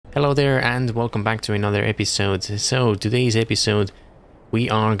Hello there and welcome back to another episode. So today's episode we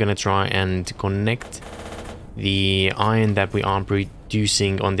are gonna try and connect the iron that we are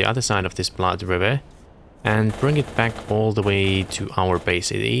producing on the other side of this Blood River and bring it back all the way to our base.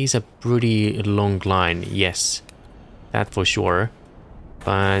 It is a pretty long line, yes, that for sure,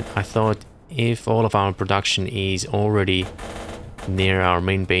 but I thought if all of our production is already near our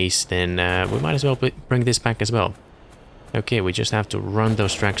main base, then we might as well bring this back as well. Okay, we just have to run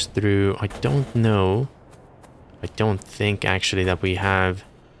those tracks through. I don't know. I don't think actually that we have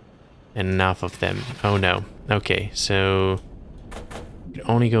enough of them. Oh no. Okay, so we can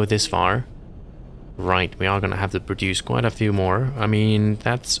only go this far. Right, we are gonna have to produce quite a few more. I mean,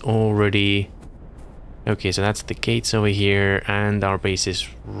 that's already... Okay, so that's the gates over here and our base is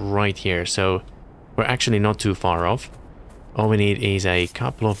right here. So we're actually not too far off. All we need is a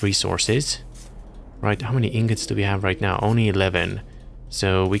couple of resources. Right, how many ingots do we have right now? Only 11.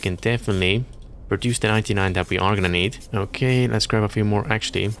 So we can definitely produce the 99 that we are gonna need. Okay, let's grab a few more.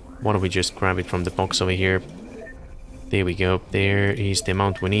 Actually, why don't we just grab it from the box over here? There we go. There is the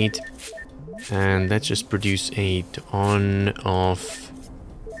amount we need. And let's just produce a ton of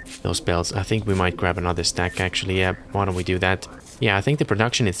those belts. I think we might grab another stack actually. Yeah, why don't we do that? Yeah, I think the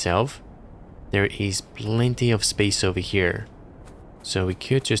production itself, there is plenty of space over here. So we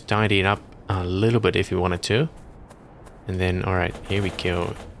could just tidy it up a little bit if we wanted to. And then, alright, here we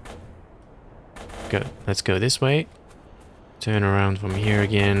go. Let's go this way. Turn around from here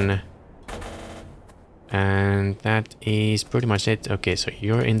again. And that is pretty much it. Okay, so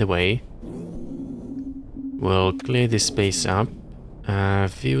you're in the way. We'll clear this space up. A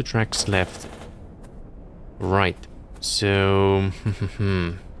few tracks left. Right, so...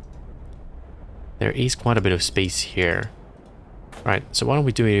 there is quite a bit of space here. Right, so why don't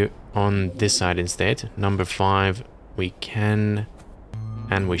we do it on this side instead? Number 5, we can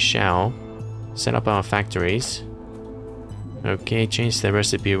and we shall set up our factories. Okay, change the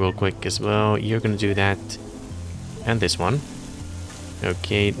recipe real quick as well. You're gonna do that and this one.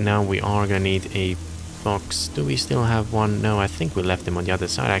 Okay, now we are gonna need a box. Do we still have one? No, I think we left them on the other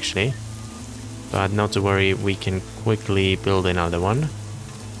side actually. But not to worry, we can quickly build another one.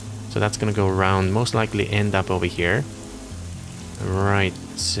 So that's gonna go around, most likely end up over here. Right,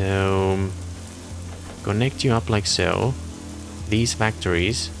 so connect you up like so. These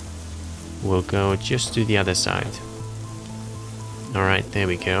factories will go just to the other side. Alright, there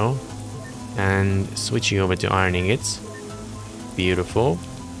we go. And switch you over to iron ingots. Beautiful.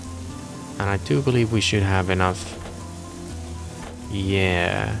 And I do believe we should have enough.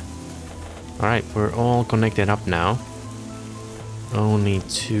 Yeah. Alright, we're all connected up now. Only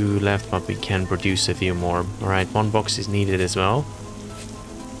 2 left, but we can produce a few more. Alright, 1 box is needed as well.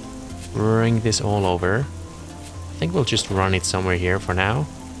 Bring this all over. I think we'll just run it somewhere here for now.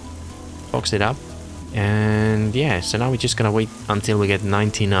 Box it up. And yeah, so now we're just gonna wait until we get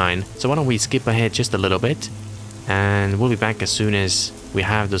 99. So why don't we skip ahead just a little bit. And we'll be back as soon as we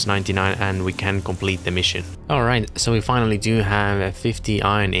have those 99 and we can complete the mission. Alright, so we finally do have 50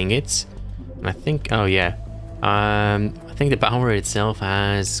 iron ingots. And I think, oh yeah. I think the power itself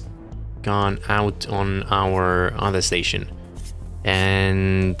has gone out on our other station.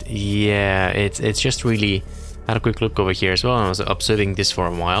 And yeah, it's just really... I had a quick look over here as well. I was observing this for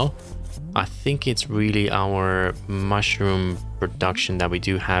a while. I think it's really our mushroom production that we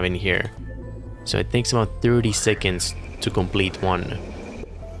do have in here. So it takes about 30 seconds to complete one.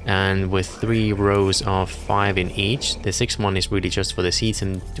 And with 3 rows of 5 in each, the 6th one is really just for the seeds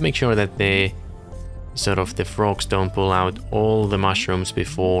and to make sure that the frogs don't pull out all the mushrooms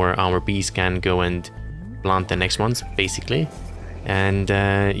before our bees can go and plant the next ones, basically. And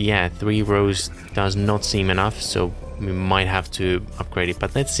yeah, 3 rows does not seem enough, so we might have to upgrade it.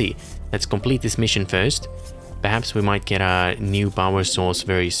 But let's see. Let's complete this mission first. Perhaps we might get a new power source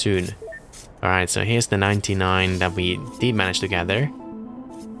very soon. Alright, so here's the 99 that we did manage to gather.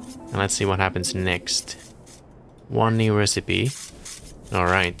 And let's see what happens next. 1 new recipe.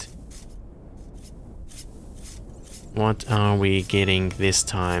 Alright. What are we getting this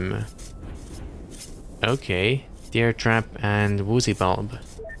time? Okay, deer trap and woozy bulb.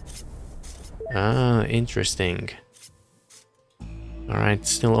 Ah, interesting. Alright,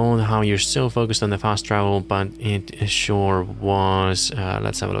 still on how you're so focused on the fast travel, but it sure was.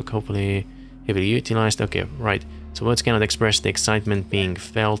 Let's have a look, hopefully heavily utilized. Okay, right. So words cannot express the excitement being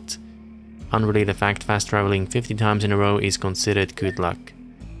felt. Unrelated fact, fast traveling 50 times in a row is considered good luck.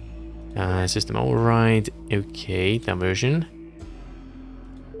 System override. Okay, diversion.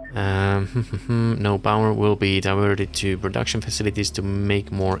 No power will be diverted to production facilities to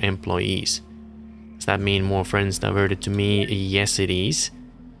make more employees. Does that mean more friends diverted to me? Yes, it is.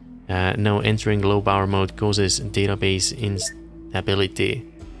 No, entering low power mode causes database instability.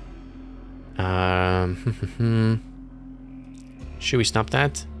 Should we stop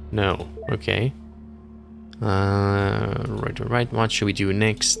that? No. Okay. Right. What should we do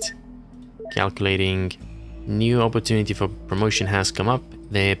next? Calculating. New opportunity for promotion has come up.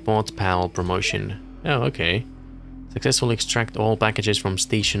 The Bot Pal promotion. Oh, okay. Successfully extract all packages from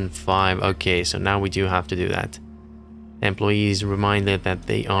Station 5. Okay, so now we do have to do that. Employees reminded that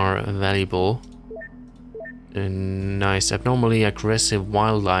they are valuable. Nice. Abnormally aggressive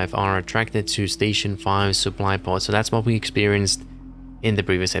wildlife are attracted to Station 5 supply pods. So that's what we experienced in the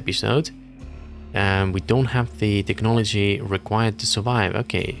previous episode. We don't have the technology required to survive.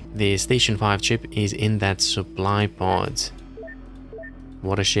 Okay, the Station 5 chip is in that supply pod.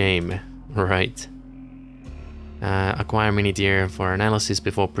 What a shame. Right. Acquire mini deer for analysis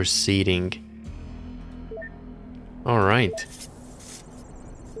before proceeding. Alright.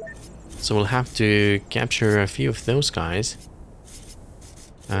 So we'll have to capture a few of those guys.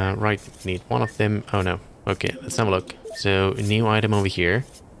 Right, we need one of them. Oh no. Okay, let's have a look. So, a new item over here.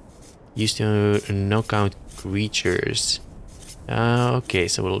 Used to knock out creatures. Okay,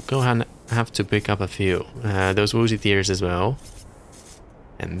 so we'll go ahead and have to pick up a few. Those woozy deers as well.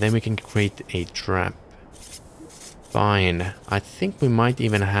 And then we can create a trap. Fine. I think we might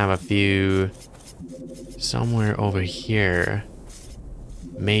even have a few somewhere over here.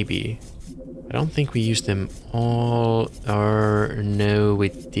 Maybe. I don't think we used them all. Or no, we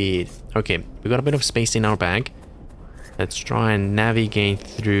did. Okay, we got a bit of space in our bag. Let's try and navigate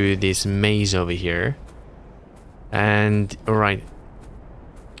through this maze over here. And, alright.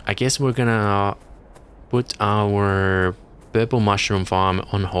 I guess we're gonna put our purple mushroom farm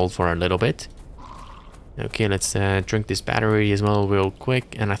on hold for a little bit. Okay, let's drink this battery as well real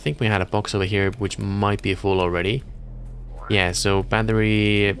quick. And I think we had a box over here which might be full already. Yeah, so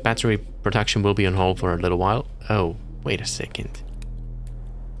battery production will be on hold for a little while. Oh, wait a second.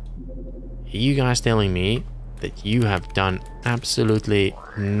 Are you guys telling me that you have done absolutely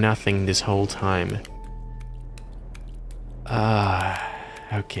nothing this whole time?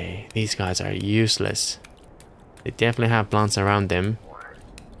 Okay, these guys are useless. They definitely have plants around them.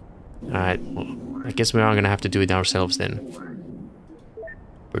 Alright, well, I guess we are gonna have to do it ourselves then.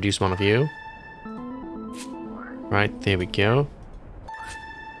 Produce one of you. Right, there we go.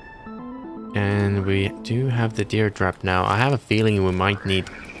 And we do have the deer trap now. I have a feeling we might need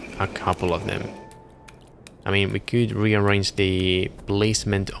a couple of them. I mean, we could rearrange the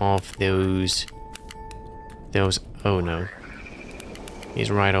placement of those... Oh no.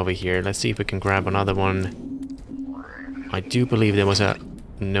 He's right over here. Let's see if we can grab another one. I do believe there was a...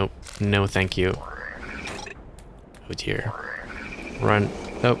 Nope. No, thank you. Oh dear. Run.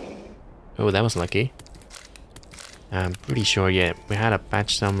 Oh. Oh, that was lucky. I'm pretty sure, yeah. We had a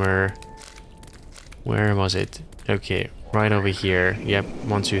patch somewhere. Where was it? Okay, right over here. Yep,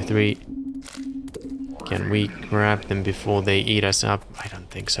 1, 2, 3. Can we grab them before they eat us up? I don't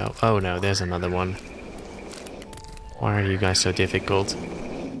think so. Oh no, there's another one. Why are you guys so difficult?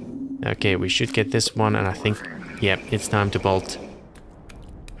 Okay, we should get this one, and I think... Yep, it's time to bolt.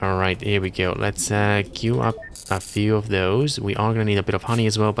 Alright, here we go. Let's queue up a few of those. We are gonna need a bit of honey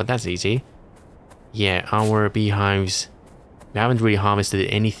as well, but that's easy. Yeah, our beehives... We haven't really harvested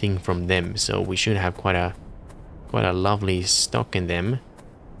anything from them, so we should have quite a lovely stock in them.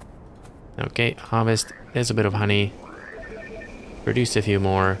 Okay, harvest. There's a bit of honey. Produce a few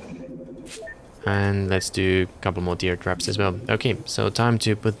more. And let's do a couple more deer traps as well. Okay, so time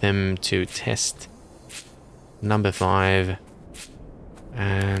to put them to test. Number 5.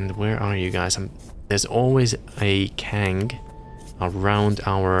 And where are you guys? There's always a Kang around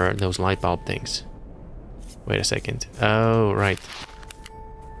those light bulb things. Wait a second. Oh, right.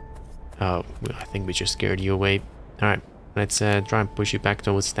 Oh, I think we just scared you away. Alright, let's try and push you back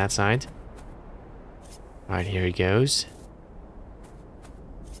towards that side. Alright, here he goes.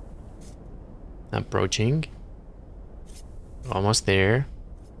 Approaching. Almost there.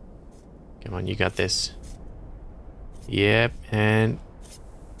 Come on, you got this. Yep, and...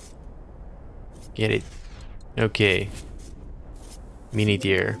 Get it. Okay. Mini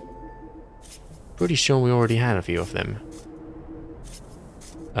deer. Pretty sure we already had a few of them.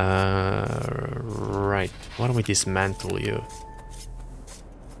 Right. Why don't we dismantle you?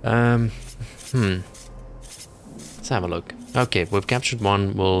 Let's have a look. Okay, we've captured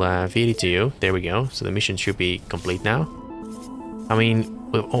one. We'll feed it to you. There we go. So the mission should be complete now. I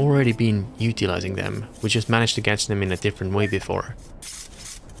mean, we've already been utilizing them. We just managed to catch them in a different way before.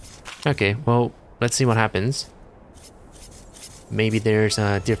 Okay, well, let's see what happens. Maybe there's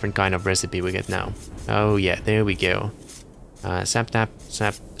a different kind of recipe we get now. Oh yeah, there we go.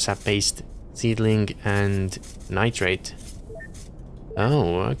 Sap paste, seedling, and nitrate.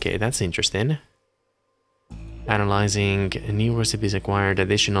 Oh, okay, that's interesting. Analyzing new recipes acquired.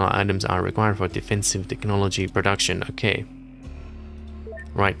 Additional items are required for defensive technology production. Okay.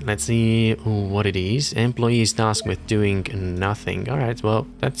 Right, let's see what it is. Employees tasked with doing nothing. Alright, well,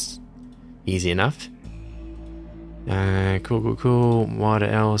 that's easy enough. Cool. What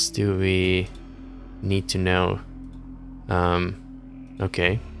else do we need to know?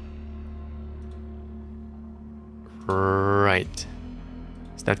 Okay. Right.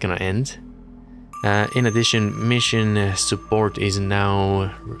 Is that gonna end? In addition, mission support is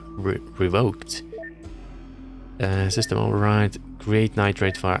now revoked. System override. Create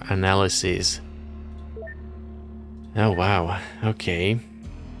nitrate for analysis. Oh wow. Okay.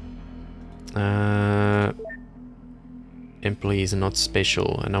 Employees are not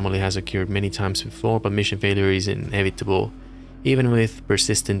special. Anomaly has occurred many times before, but mission failure is inevitable, even with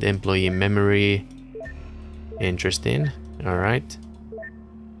persistent employee memory. Interesting. All right.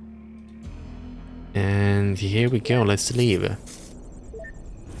 And here we go. Let's leave.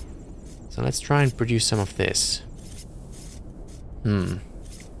 So let's try and produce some of this.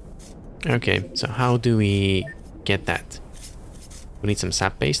 Okay, so how do we get that? We need some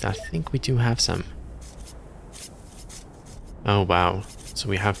sap paste. I think we do have some. Oh wow, so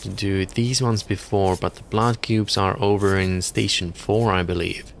we have to do these ones before, but the blood cubes are over in station 4, I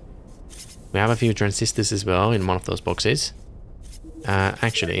believe. We have a few transistors as well in one of those boxes.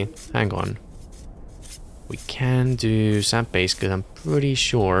 Actually, hang on. We can do sap paste because I'm pretty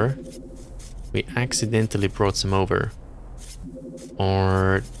sure we accidentally brought some over.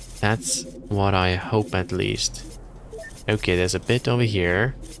 Or that's what I hope at least. Okay, there's a bit over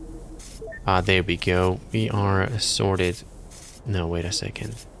here. Ah, there we go. We are sorted. No, wait a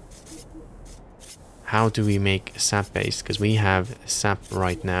second. How do we make sap paste? Because we have sap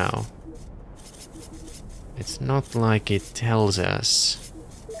right now. It's not like it tells us.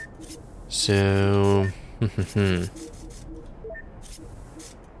 So...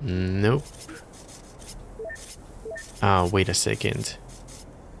 Nope. Ah, wait a second.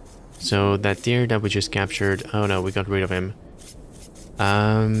 So that deer that we just captured... Oh no, we got rid of him.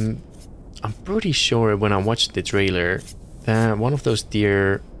 I'm pretty sure when I watched the trailer, one of those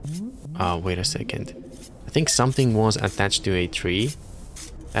deer... Oh, wait a second. I think something was attached to a tree.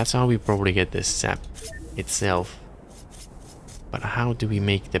 That's how we probably get the sap itself. But how do we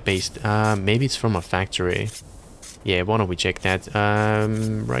make the paste? Maybe it's from a factory. Yeah, why don't we check that?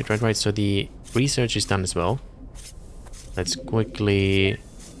 Right. So the research is done as well. Let's quickly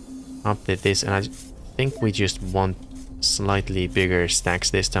update this. And I think we just want slightly bigger stacks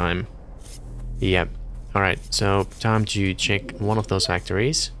this time. Yep. Alright, so time to check one of those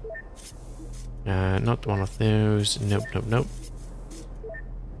factories. Not one of those. Nope.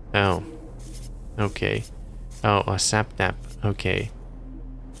 Oh. Okay. Oh, a sap tap. Okay.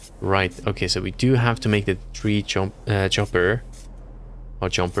 Right. Okay, so we do have to make the tree chopper. Or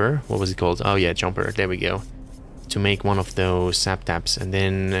jumper. What was it called? Oh yeah, jumper. There we go. To make one of those sap taps. And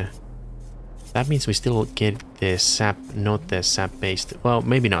then... that means we still get the sap, not the sap paste. Well,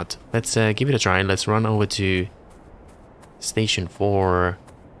 maybe not. Let's give it a try. Let's run over to Station 4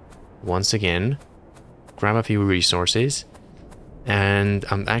 once again. Grab a few resources. And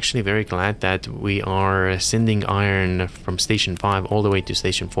I'm actually very glad that we are sending iron from Station 5 all the way to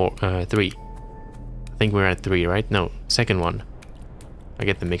Station 3. I think we're at 3, right? No, second one. I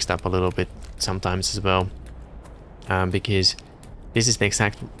get them mixed up a little bit sometimes as well. Because this is the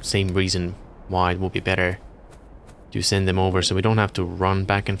exact same reason why it will be better to send them over, so we don't have to run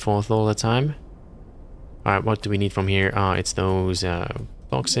back and forth all the time. Alright, what do we need from here? It's those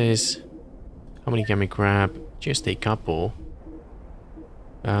boxes. How many can we grab? Just a couple.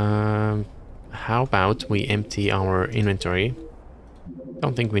 How about we empty our inventory?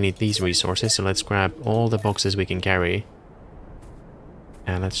 Don't think we need these resources, so let's grab all the boxes we can carry.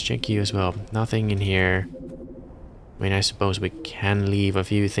 And let's check you as well. Nothing in here. I mean, I suppose we can leave a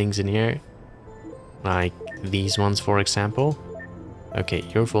few things in here. Like these ones, for example. Okay,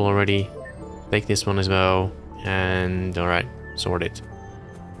 you're full already. Take this one as well. And alright, sorted.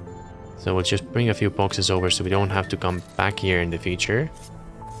 So we'll just bring a few boxes over so we don't have to come back here in the future.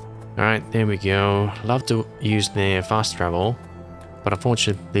 Alright, there we go. Love to use the fast travel. But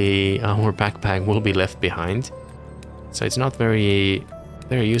unfortunately, our backpack will be left behind. So it's not very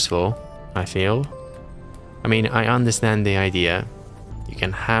useful, I feel. I mean, I understand the idea. You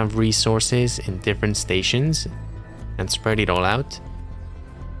can have resources in different stations and spread it all out.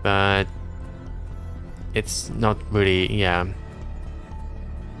 But it's not really, yeah.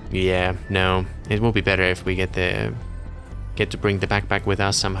 Yeah, no. It will be better if we get the get to bring the backpack with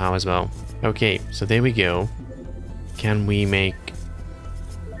us somehow as well. Okay, so there we go. Can we make...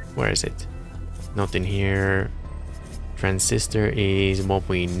 Where is it? Not in here. Transistor is what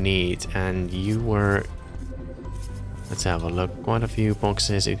we need, and you were... Let's have a look. Quite a few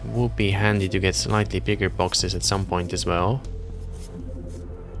boxes. It would be handy to get slightly bigger boxes at some point as well.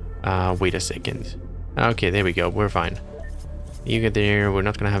 Wait a second. Okay, there we go. We're fine. You get there. We're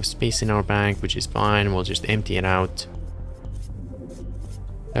not gonna have space in our bag, which is fine. We'll just empty it out.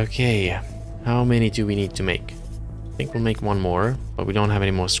 Okay. How many do we need to make? I think we'll make one more, but we don't have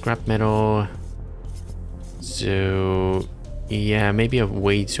any more scrap metal. So... yeah, maybe a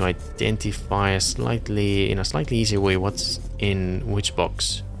way to identify in a slightly easier way what's in which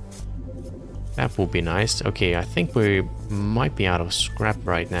box. That would be nice. Okay, I think we might be out of scrap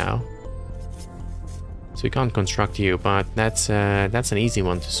right now. So we can't construct you, but that's an easy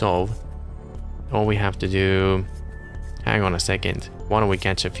one to solve. All we have to do... Hang on a second. Why don't we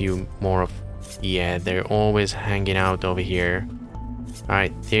catch a few more of... Yeah, they're always hanging out over here.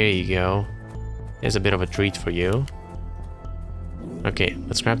 Alright, there you go. There's a bit of a treat for you. Okay,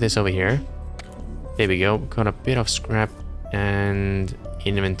 let's grab this over here. There we go. Got a bit of scrap and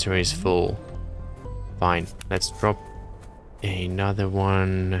inventory is full. Fine. Let's drop another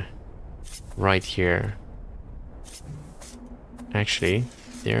one right here. Actually,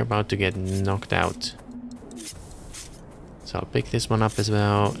 they're about to get knocked out. So I'll pick this one up as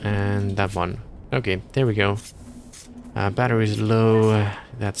well and that one. Okay, there we go. Battery's low.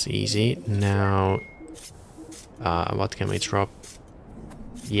 That's easy. Now, what can we drop?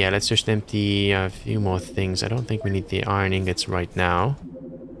 Yeah, let's just empty a few more things. I don't think we need the iron ingots right now.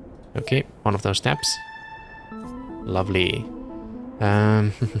 Okay, one of those steps. Lovely.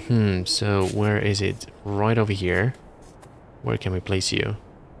 So where is it? Right over here. Where can we place you?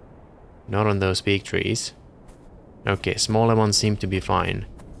 Not on those big trees. Okay, smaller ones seem to be fine.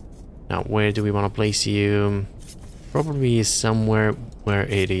 Now, where do we want to place you? Probably somewhere where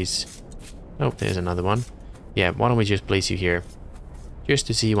it is... Oh, there's another one. Yeah, why don't we just place you here? Just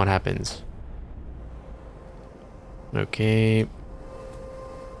to see what happens. Okay.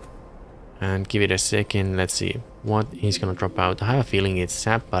 And give it a second. Let's see what is gonna drop out. I have a feeling it's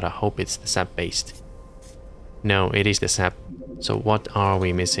sap, but I hope it's the sap based. No, it is the sap. So what are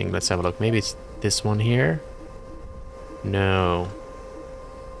we missing? Let's have a look. Maybe it's this one here? No.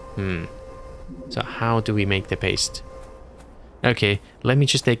 So how do we make the paste? Okay, let me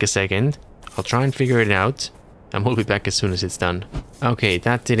just take a second. I'll try and figure it out. And we'll be back as soon as it's done. Okay,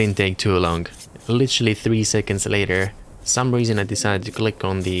 that didn't take too long. Literally 3 seconds later, for some reason I decided to click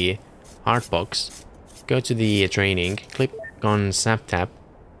on the hard box, go to the training, click on sap tap,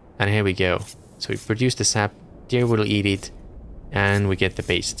 and here we go. So we produce the sap, deer will eat it, and we get the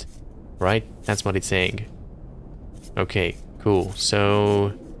paste. Right? That's what it's saying. Okay, cool.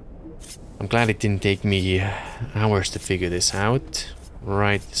 So I'm glad it didn't take me hours to figure this out.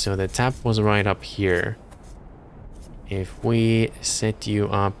 Right, so the tap was right up here. If we set you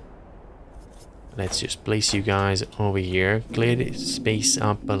up, let's just place you guys over here. Clear the space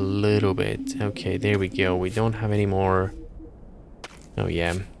up a little bit. Okay, there we go. We don't have any more. Oh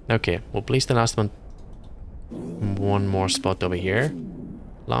yeah. Okay, we'll place the last one more spot over here.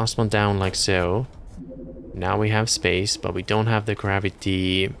 Last one down like so. Now we have space, but we don't have the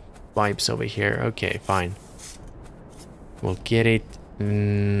gravity pipes over here. Okay, fine. We'll get it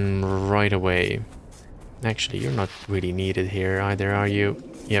right away. Actually, you're not really needed here either, are you?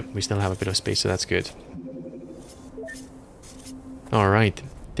 Yep, we still have a bit of space, so that's good. Alright,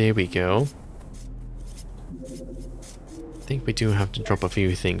 there we go. I think we do have to drop a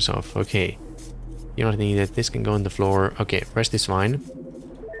few things off. Okay, you're not needed. This can go on the floor. Okay, rest is fine.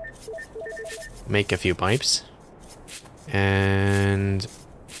 Make a few pipes. And...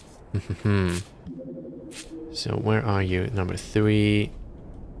 So where are you? Number 3.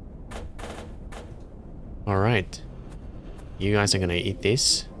 Alright. You guys are gonna eat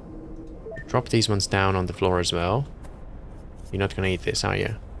this. Drop these ones down on the floor as well. You're not gonna eat this, are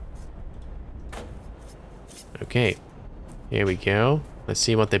you? Okay. Here we go. Let's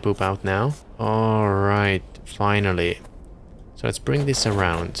see what they poop out now. Alright. Finally. So let's bring this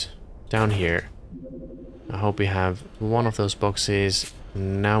around. Down here. I hope we have one of those boxes.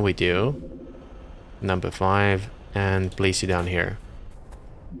 Now we do. Number 5. And place you down here.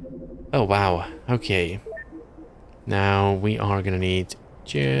 Oh, wow. Okay. Now we are gonna need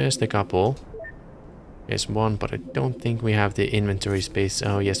just a couple. There's one, but I don't think we have the inventory space.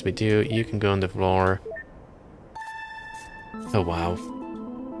 Oh, yes, we do. You can go on the floor. Oh, wow.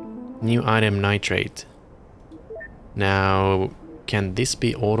 New item, Nitrate. Now, can this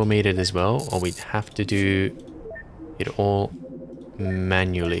be automated as well? Or we'd have to do it all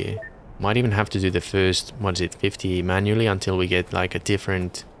manually. Might even have to do the first, what is it, 50 manually until we get like a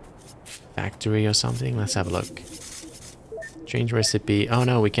different factory or something. Let's have a look. Change recipe. Oh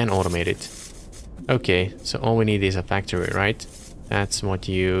no, we can automate it. Okay, so all we need is a factory, right? That's what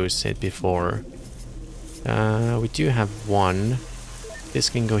you said before. We do have one. This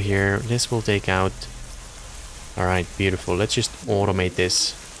can go here. This will take out. Alright, beautiful. Let's just automate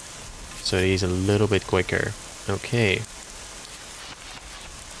this so it is a little bit quicker. Okay.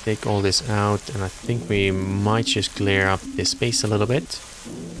 Take all this out, and I think we might just clear up this space a little bit.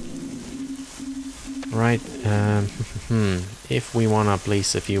 Right, if we want to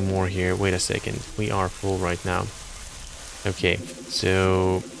place a few more here, wait a second, we are full right now. Okay,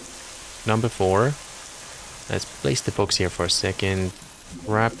 so number 4, let's place the box here for a second,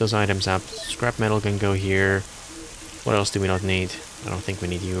 wrap those items up, scrap metal can go here. What else do we not need? I don't think we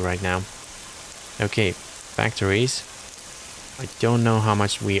need you right now. Okay, factories. I don't know how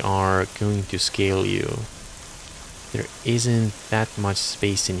much we are going to scale you. There isn't that much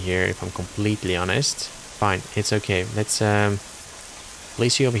space in here, if I'm completely honest. Fine, it's okay. Let's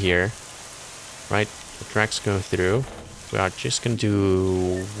place you over here. Right, the tracks go through. We are just gonna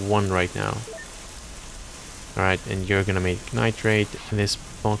do 1 right now. Alright, and you're gonna make nitrate. This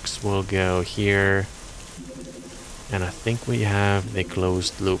box will go here. And I think we have the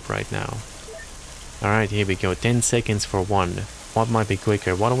closed loop right now. Alright, here we go. 10 seconds for 1. What might be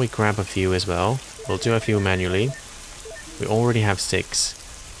quicker? Why don't we grab a few as well? We'll do a few manually. We already have 6.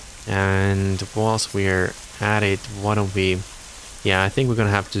 And whilst we're at it, why don't we... Yeah, I think we're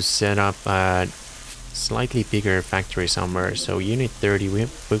gonna have to set up a slightly bigger factory somewhere. So unit 30,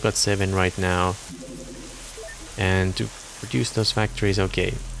 we've got 7 right now. And to produce those factories, okay.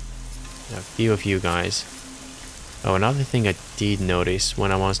 A few of you guys. Oh, another thing I did notice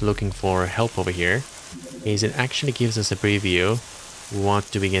when I was looking for help over here is it actually gives us a preview. What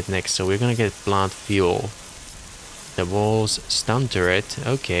do we get next? So we're gonna get plant fuel. The walls stun turret,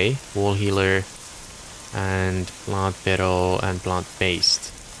 okay, wall healer, and plant petal and plant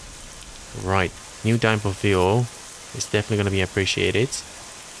paste. Right, new type of fuel is definitely going to be appreciated.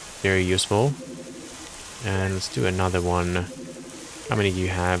 Very useful. And let's do another one. How many do you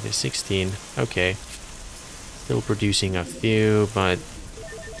have? 16. Okay. Still producing a few, but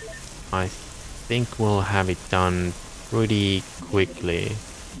I think we'll have it done pretty quickly.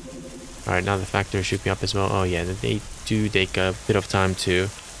 Alright, now the factory should be up as well. Oh yeah, they do take a bit of time to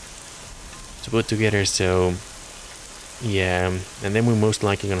put together, so yeah. And then we're most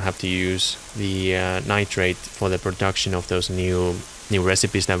likely gonna have to use the nitrate for the production of those new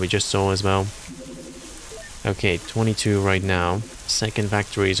recipes that we just saw as well. Okay, 22 right now. Second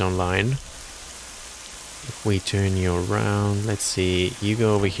factory is online. If we turn you around, let's see, you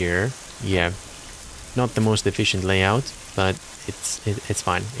go over here. Yeah, not the most efficient layout, but it's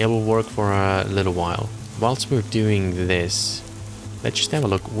fine. It will work for a little while. Whilst we're doing this, let's just have a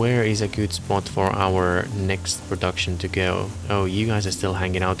look. Where is a good spot for our next production to go? Oh, you guys are still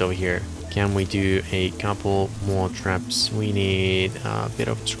hanging out over here. Can we do a couple more traps? We need a bit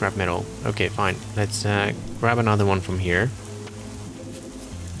of scrap metal. Okay, fine. Let's grab another one from here.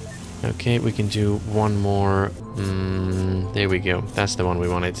 Okay, we can do one more. There we go. That's the one we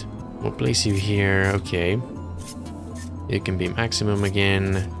wanted. We'll place you here. Okay. It can be maximum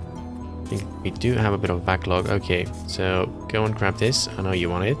again. I think we do have a bit of backlog. Okay, so go and grab this. I know you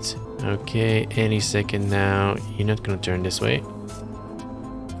want it. Okay, any second now. You're not gonna turn this way.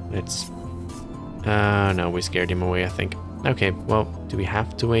 Let's... no, we scared him away, I think. Okay, well, do we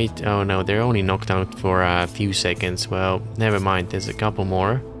have to wait? Oh no, they're only knocked out for a few seconds. Well, never mind. There's a couple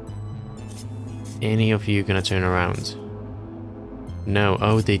more. Any of you gonna turn around? No.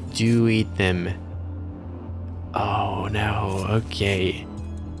 Oh, they do eat them. Oh no, okay.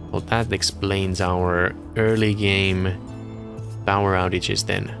 Well, that explains our early game power outages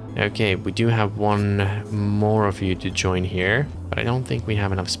then. Okay, we do have one more of you to join here, but I don't think we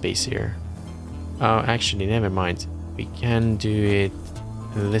have enough space here. Oh, actually, never mind. We can do it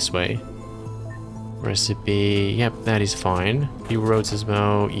this way. Recipe, yep, that is fine. Few roads as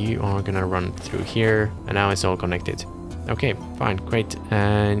well. You are gonna run through here, and now it's all connected. Okay, fine, great.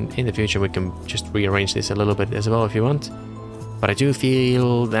 And in the future we can just rearrange this a little bit as well if you want. But I do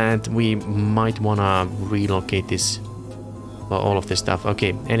feel that we might wanna relocate this, well, all of this stuff.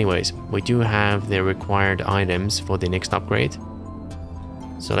 Okay, anyways, we do have the required items for the next upgrade.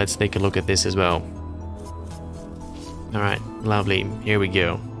 So let's take a look at this as well. Alright, lovely, here we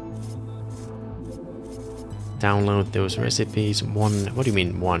go. Download those recipes. One, what do you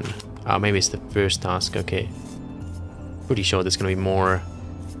mean one? Maybe it's the first task, okay. Pretty sure there's gonna be more.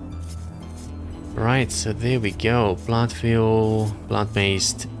 Right, so there we go. Blood fuel,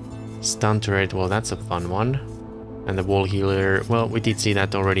 blood-based stun turret. Well, that's a fun one. And the wall healer. Well, we did see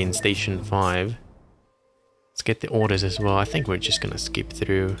that already in Station 5. Let's get the orders as well. I think we're just gonna skip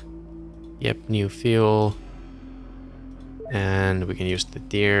through. Yep, new fuel. And we can use the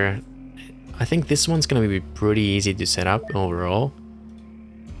deer. I think this one's gonna be pretty easy to set up overall.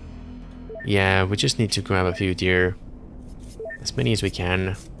 Yeah, we just need to grab a few deer. As many as we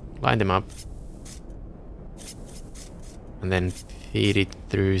can. Line them up. And then feed it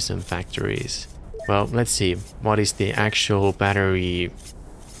through some factories. Well, let's see. What is the actual battery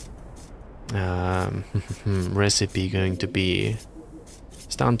recipe going to be?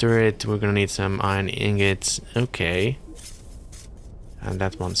 Stun turret, we're gonna need some iron ingots. Okay. And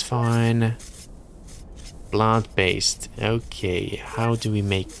that one's fine. Blood-based. Okay, how do we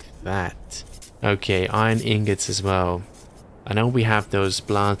make that? Okay, iron ingots as well. I know we have those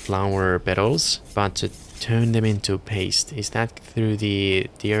blood flower petals, but to turn them into paste, is that through the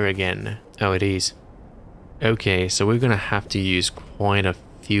deer again? Oh, it is. Okay, so we're gonna have to use quite a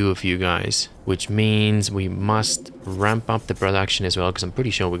few of you guys, which means we must ramp up the production as well, because I'm pretty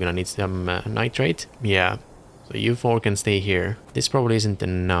sure we're gonna need some nitrate. Yeah, so you four can stay here. This probably isn't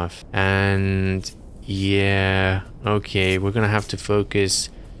enough. And yeah, okay, we're gonna have to focus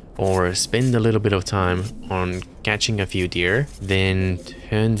or spend a little bit of time on catching a few deer, then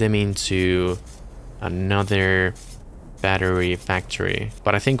turn them into another battery factory.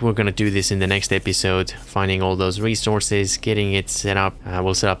 But I think we're gonna do this in the next episode, finding all those resources, getting it set up.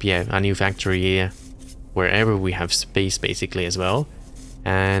 We'll set up, yeah, a new factory wherever we have space basically as well.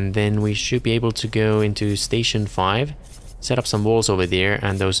 And then we should be able to go into Station 5, set up some walls over there,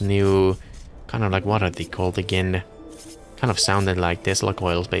 and those new, kind of like, what are they called again? Kind of sounded like Tesla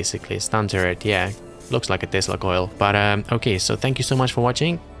coils basically. Stun turret, yeah, looks like a Tesla coil. But okay, so thank you so much for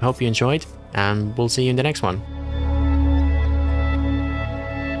watching. I hope you enjoyed, and we'll see you in the next one.